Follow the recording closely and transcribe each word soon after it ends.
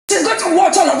to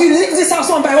watch all of you leave this house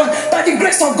one by one by the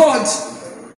grace of God.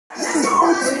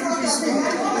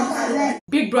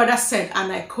 Big Brother said,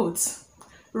 and I quote,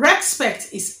 "Respect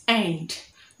is earned,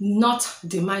 not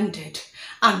demanded."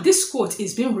 And this quote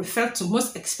is being referred to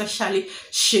most especially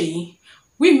Sheyi.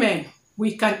 Women,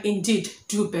 we can indeed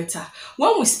do better.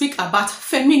 When we speak about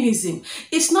feminism,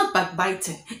 it's not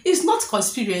backbiting, it's not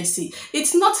conspiracy,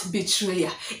 it's not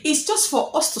betrayal. It's just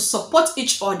for us to support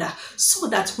each other so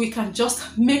that we can just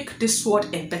make this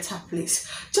world a better place.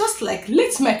 Just like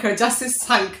late Michael Jackson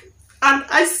sang, and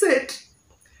I said,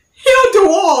 heal the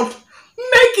world,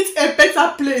 make it a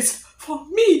better place for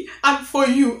me and for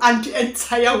you and the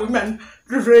entire women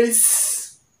race.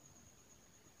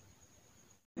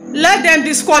 Let them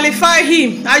disqualify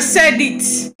him. I said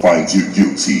it. Find you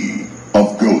guilty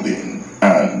of goading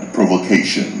and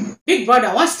provocation. Big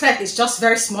brother, one strike is just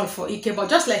very small for Ike, but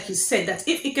just like you said, that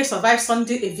if Ike survives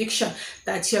Sunday eviction,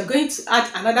 that you're going to add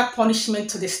another punishment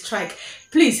to the strike.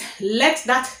 Please let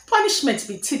that punishment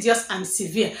be tedious and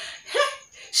severe.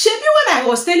 Shebi, when I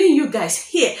was telling you guys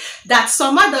here that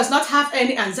Soma does not have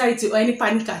any anxiety or any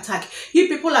panic attack, you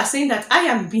people are saying that I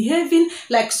am behaving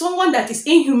like someone that is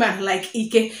inhuman like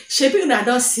Ike. Shebi, I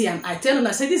don't see him. I tell him,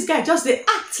 I say, this guy just they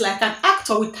act like an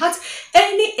actor without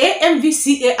any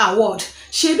AMVCA award.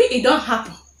 Shebi, it don't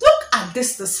happen. Look at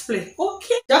this display,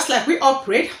 okay? Just like we all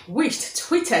prayed, wished,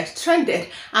 tweeted, trended,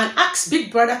 and asked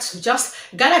Big Brother to just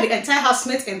gather the entire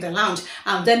housemates in the lounge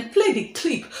and then play the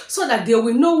clip so that they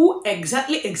will know who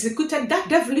exactly executed that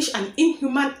devilish and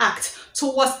inhuman act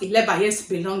towards ILEBAYE'S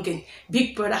belonging.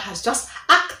 Big Brother has just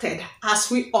acted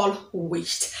as we all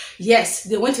wished. Yes,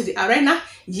 they went to the arena.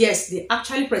 Yes, they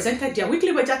actually presented their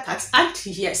weekly wage tax, and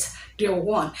yes, they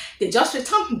won. They just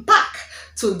returned back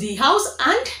to the house,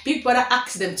 and Big Brother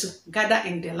asked them to gather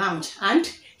in the lounge, and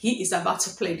he is about to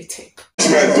play the tape.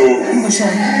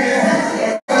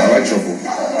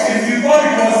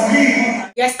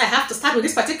 Yes, I have to start with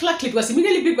this particular clip because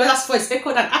immediately Big Brother's voice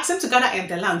echoed and asked him to gather in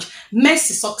the lounge.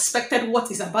 Mercy suspected what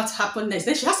is about to happen next.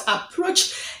 Then she has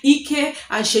approached Ike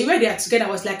and Sheyi where they are together. I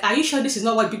was like, are you sure this is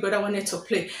not what Big Brother wanted to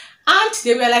play? And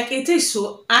they were like, it is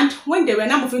so. And when they were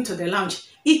now moving to the lounge,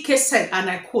 Ike said, and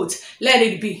I quote, "Let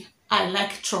it be. I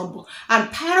like trouble."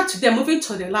 And prior to them moving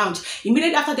to the lounge,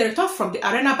 immediately after they returned from the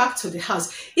arena back to the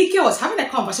house, Ike was having a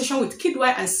conversation with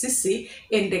Kidwai and Sissy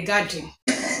in the garden.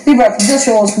 People, just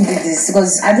show us who did this,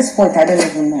 because at this point I don't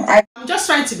even know. I'm just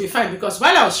trying to be fine because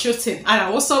while I was shooting and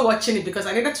I'm also watching it because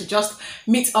I needed to just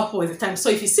meet up with the time. So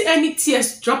if you see any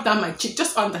tears drop down my cheek,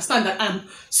 just understand that I'm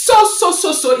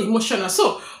so emotional.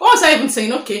 So what was I even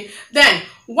saying? Okay, then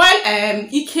while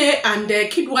Ike and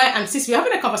Kidwai and Sis were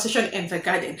having a conversation in the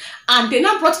garden, and they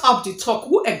now brought up the talk,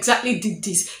 who exactly did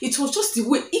this? It was just the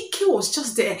way Ike was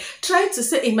just there trying to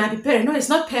say it might be Pere. No, it's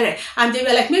not Pere. And they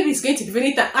were like, maybe it's going to be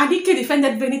Venita. And Ike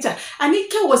defended Venita. And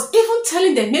Ike was even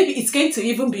telling them maybe it's going to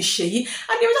even be Sheyi.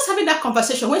 And they were just having that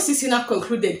conversation when Sissy now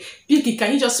concluded, Biggie,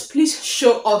 can you just please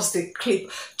show us the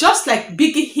clip? Just like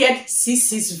Biggie heard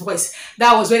Sissy's voice.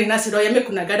 That was when he now said, oh, yeah, make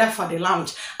una gather for the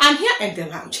lounge. And here in the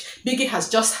lounge, Biggie has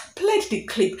just played the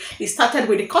clip. It started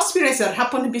with the conspiracy that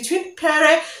happened between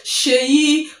Pere,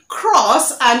 Sheyi,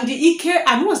 Cross, and the Ike,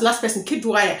 and who was the last person?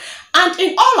 Kidwai. And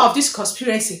in all of this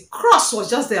conspiracy, Cross was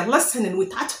just there listening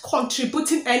without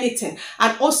contributing anything,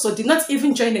 and also did not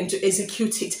even join them to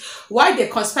execute it. Why they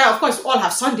conspire? Of course, we all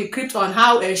have seen the clip on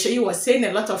how Sheyi was saying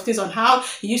a lot of things on how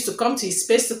he used to come to his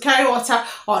space to carry water,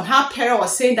 on how Pere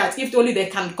was saying that if only they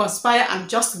can conspire and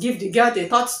just give the girl the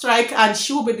third strike and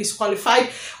she will be disqualified.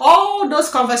 All those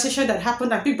conversations that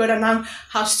happened, and Big Brother now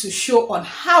has to show on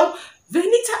how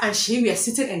Venita and Sheyi were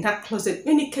sitting in that closet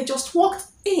when Ike just walked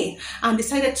in and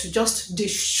decided to just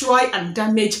destroy and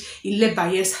damage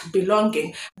ILEBAYE'S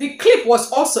belonging. The clip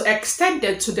was also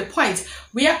extended to the point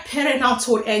where Pere now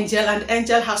told Angel, and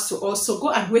Angel has to also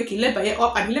go and wake ILEBAYE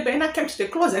up, and ILEBAYE now came to the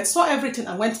closet, saw everything,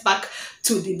 and went back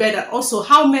to the bed. And also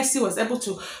how Mercy was able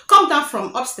to come down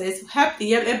from upstairs, help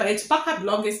ILEBAYE to pack her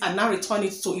belongings and now return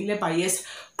it to ILEBAYE'S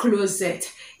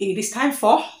closet. It is time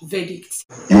for verdict.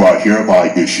 You are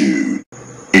hereby issued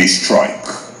a strike.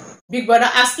 Big Brother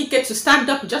asked Ike to stand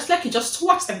up just like he just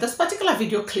watched in this particular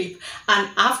video clip, and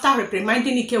after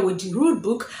reprimanding Ike with the rule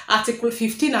book, Article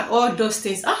 15 and all those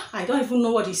things, I don't even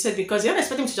know what he said because you don't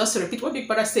expect him to just repeat what Big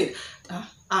Brother said. Do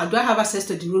I have access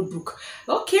to the rule book?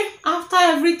 Okay, after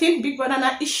everything, Big Brother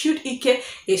now issued Ike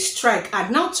a strike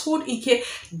and now told Ike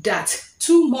that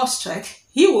 2 more strikes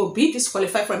he will be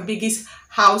disqualified from Biggie's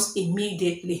house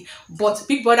immediately. But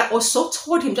Big Brother also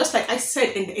told him, just like I said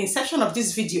in the inception of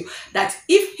this video, that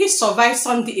if he survives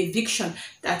Sunday eviction,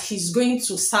 that he's going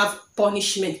to serve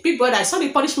punishment. Big Brother, I saw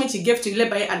the punishment you gave to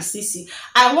ILEBAYE and Sisi.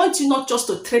 I want you not just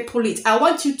to triple it. I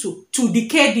want you to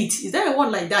decade it. Is there a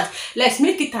word like that? Let's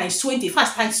make it times 20,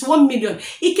 fast times 1 million.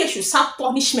 Ike should serve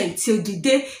punishment till the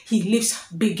day he leaves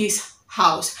Biggie's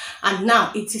house. And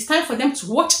now it is time for them to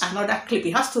watch another clip.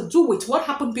 It has to do with what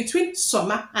happened between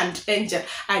Soma and Angel.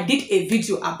 I did a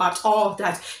video about all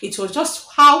that. It was just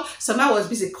how Soma was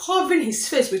busy covering his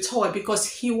face with towel because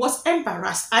he was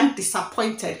embarrassed and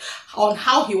disappointed on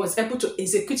how he was able to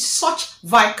execute such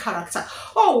vile character.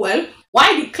 Oh well,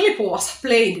 while the clip was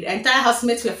playing, the entire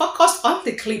housemates were focused on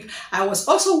the clip. I was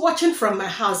also watching from my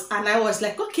house, and I was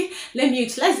like, okay, let me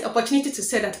utilize the opportunity to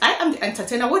say that I am the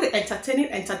entertainer with the entertaining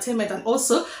entertainment, and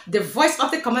also the voice of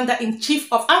the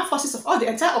Commander-in-Chief of Armed Forces of all the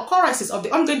entire occurrences of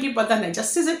the ongoing Bigbrothernaija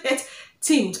Season 8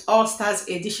 themed All-Stars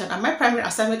edition. And my primary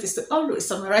assignment is to always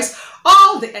summarize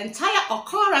all the entire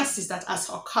occurrences that has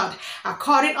occurred,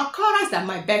 according occurrence that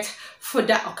might bet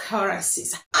further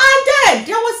occurrences. And then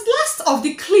there was last of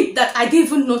the clip that I didn't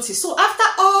even notice. So after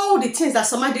all the things that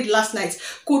Soma did last night,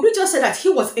 could we just say that he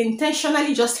was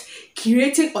intentionally just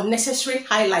creating unnecessary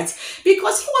highlights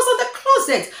because he was on the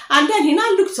closet, and then he now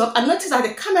looked up and noticed that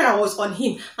the camera was on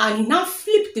him, and he now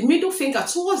flipped the middle finger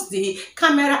towards the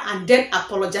camera and then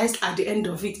apologized at the end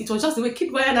of it. It was just the way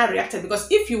Kid Wire now reacted, because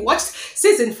if you watched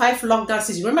season 5 lockdown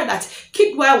season, remember that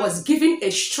Kid Wire was given a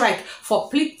strike for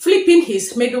flipping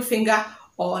his middle finger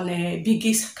on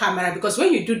Biggie's camera, because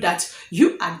when you do that,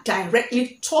 you are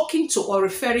directly talking to or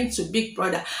referring to Big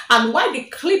Brother. And while the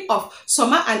clip of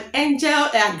Soma and Angel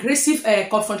aggressive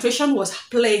confrontation was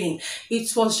playing,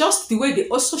 it was just the way they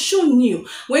also show Neo,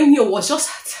 when Neo was just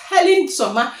telling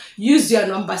Soma, use your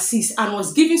number 6, and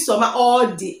was giving Soma all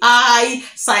the eye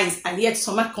signs, and yet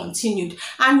Soma continued.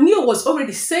 And Neo was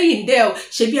already saying there,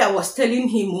 Shebi, I was telling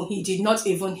him, he did not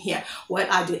even hear. Well,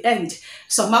 at the end,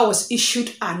 Soma was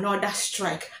issued another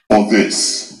strike. For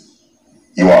this,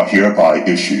 you are hereby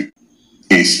issued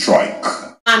a strike.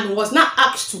 And was not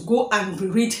asked to go and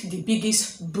read the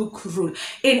biggest book rule.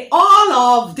 In all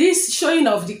of this showing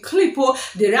of the clip,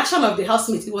 the reaction of the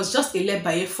housemates, it was just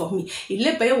ILEBAYE for me.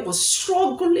 ILEBAYE was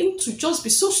struggling to just be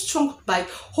so strong by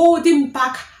holding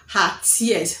back her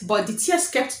tears, but the tears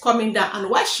kept coming down, and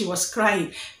while she was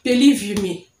crying, believe you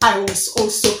me, I was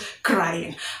also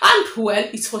crying. And well,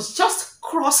 it was just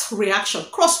Cross reaction.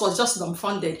 Cross was just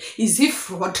dumbfounded. Is it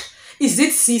fraud? Is it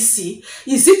CC?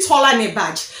 Is it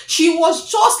TOLANIBAJ? She was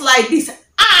just like this.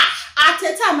 At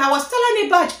a time, I was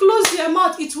TOLANIBAJ, close your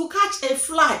mouth, it will catch a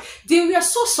fly. They were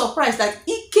so surprised that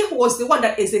Ike was the one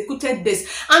that executed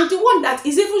this. And the one that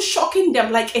is even shocking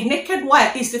them like a naked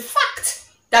wire is the fact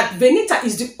that Benita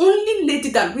is the only lady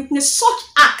that witnessed such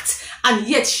act, and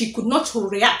yet she could not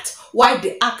react while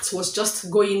the act was just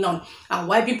going on. And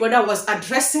while Big Brother was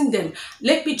addressing them,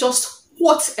 let me just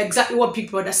quote exactly what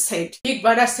Big Brother said. Big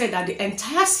Brother said that the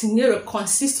entire scenario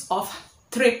consists of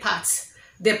 3 parts: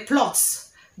 the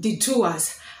plots, the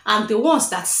doers, and the ones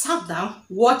that sat down,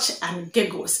 watch, and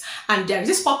giggles. And there is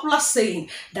this popular saying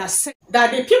that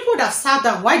the people that sat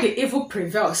down while the evil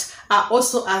prevails are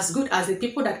also as good as the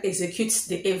people that execute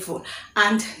the evil.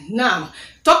 And now,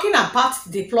 talking about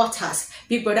the plotters,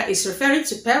 Big Brother is referring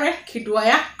to Pere,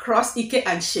 Kidwaya, Cross, Ike,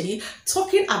 and Sheyi.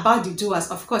 Talking about the doers,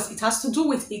 of course, it has to do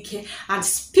with Ike. And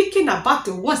speaking about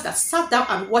the ones that sat down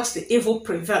and watched the evil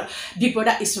prevail, Big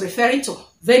Brother is referring to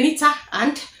Benita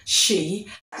and Sheyi.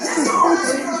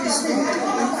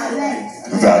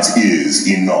 That is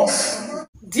enough.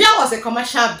 There was a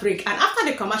commercial break, and after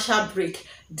the commercial break,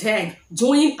 then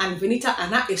Doyin and Benita are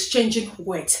now exchanging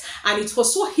words, and it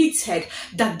was so heated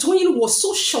that Doyin was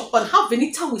so shocked on how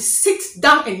Benita will sit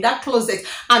down in that closet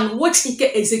and watch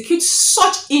Ike execute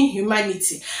such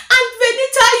inhumanity. And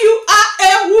Benita, you are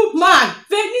a woman.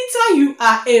 Benita, you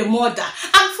are a mother.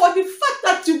 And for the fact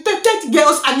that you protect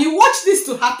girls and you watch this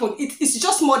to happen, it's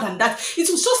just more than that. It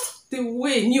was just the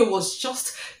way Neo was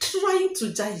just trying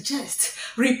to digest,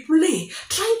 replay,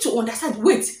 trying to understand,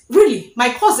 wait, really, my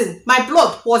cousin, my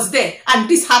blood was there, and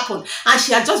this happened, and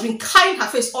she had just been carrying her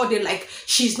face all day like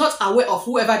she's not aware of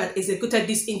whoever that executed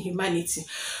this inhumanity.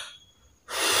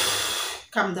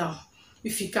 Calm down.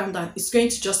 If you calm down, it's going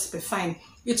to just be fine.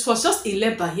 it was just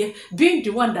ILEBAYE being the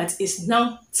one that is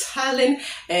now telling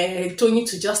Tony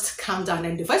to just calm down.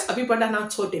 And the voice of Big Brother now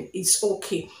told them it's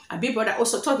okay. And Big Brother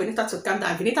also told Bbnallstars to calm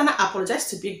down. Bbnallstars now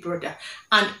apologized to Big Brother.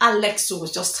 And Alex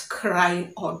was just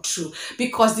crying all through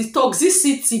because the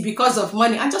toxicity because of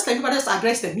money. And just like Big Brother just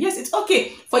addressed them. Yes, it's okay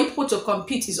for you people to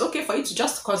compete. It's okay for you to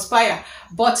just conspire,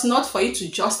 but not for you to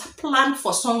just plan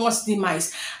for someone's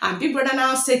demise. And Big Brother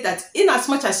now said that in as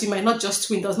much as you might not just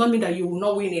win, does not mean that you will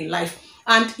not win in life.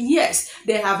 And yes,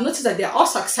 they have noticed that they are all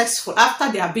successful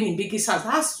after they have been in Biggie's house.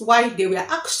 That's why they were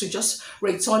asked to just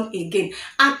return again.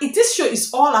 And this show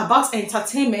is all about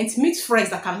entertainment, meet friends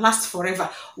that can last forever.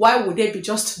 Why would they be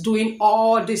just doing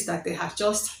all this that they have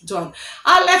just done?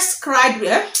 Alex cried.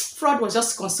 FROOD was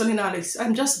just consoling Alex.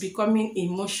 I'm just becoming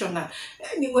emotional.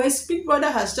 Anyways, Big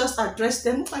Brother has just addressed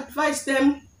them, advised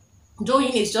them. Join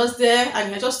is just there,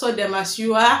 and he just told them as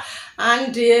you are.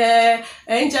 And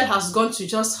Angel has gone to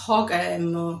just hug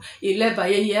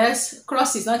ILEBAYE. Yes,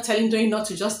 Cross is not telling Doyin not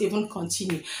to just even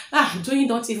continue. Doyin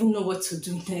don't even know what to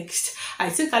do next. I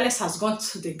think Alex has gone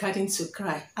to the garden to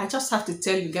cry. I just have to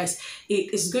tell you guys,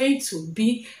 it is going to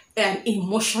be an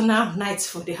emotional night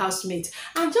for the housemate.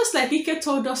 And just like Ike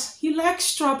told us, he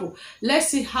likes trouble. Let's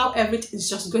see how everything is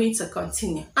just going to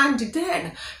continue. And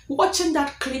then watching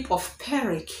that clip of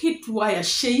Perry, Hitwire,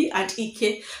 Shay and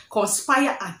Ike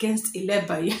conspire against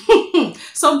ILEBAYE.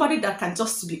 Somebody that can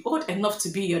just be old enough to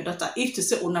be your daughter, if to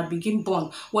say Una begin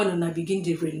born when Una begin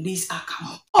the release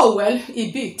Akamo. Oh well,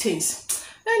 it be things.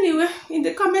 Anyway, in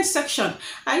the comment section,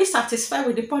 are you satisfied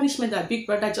with the punishment that Big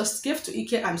Brother just gave to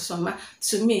Ike and Soma?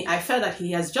 To me, I felt that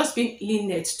he has just been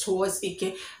lenient towards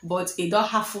Ike, but it don't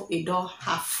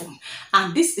have.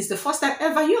 And this is the first time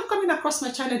ever you are coming across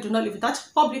my channel. Do not leave without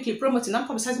publicly promoting and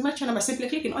publicizing my channel by simply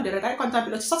clicking on the red icon down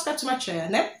below to subscribe to my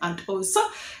channel, and also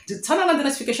to turn on the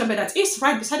notification bell that is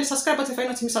right beside the subscribe button if you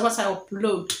not to miss what I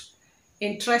upload.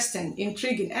 Interesting,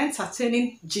 intriguing,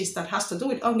 entertaining gist that has to do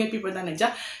with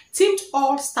Bigbrothernaija, Teamed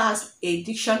All Stars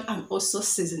edition, and also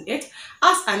season 8.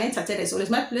 As an entertainer, it's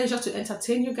always my pleasure to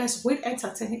entertain you guys with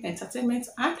entertaining entertainment,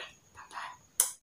 and